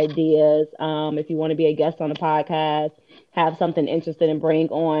 feedback, ideas. If you want to be a guest on the podcast, have something interesting and bring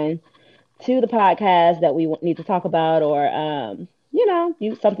on to the podcast that we need to talk about, or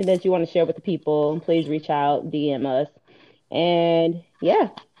something that you want to share with the people, please reach out, DM us. And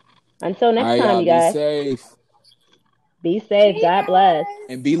until next time, you guys. Be safe. God bless.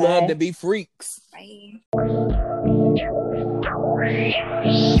 And be loved and be freaks. Bye.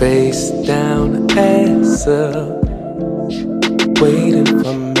 Face down, ass up, waiting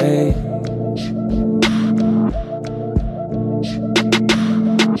for me.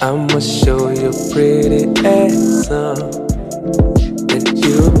 I'ma show you pretty ass that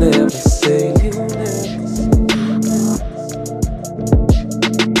you've never seen.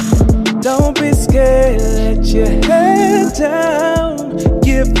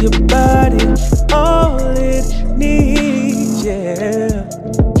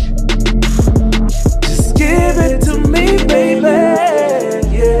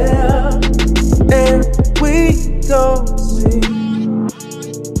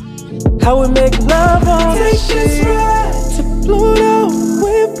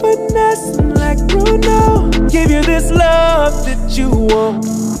 this love that you want.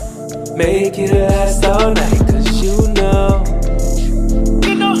 Make it last all night, cause you know.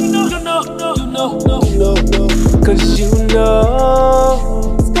 Cause you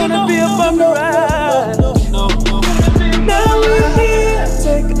know it's gonna be a bumpy ride. Now we're here,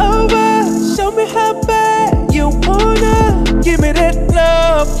 take over. Show me how bad you wanna. Give me that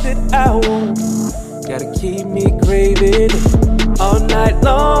love that I want. Gotta keep me craving it.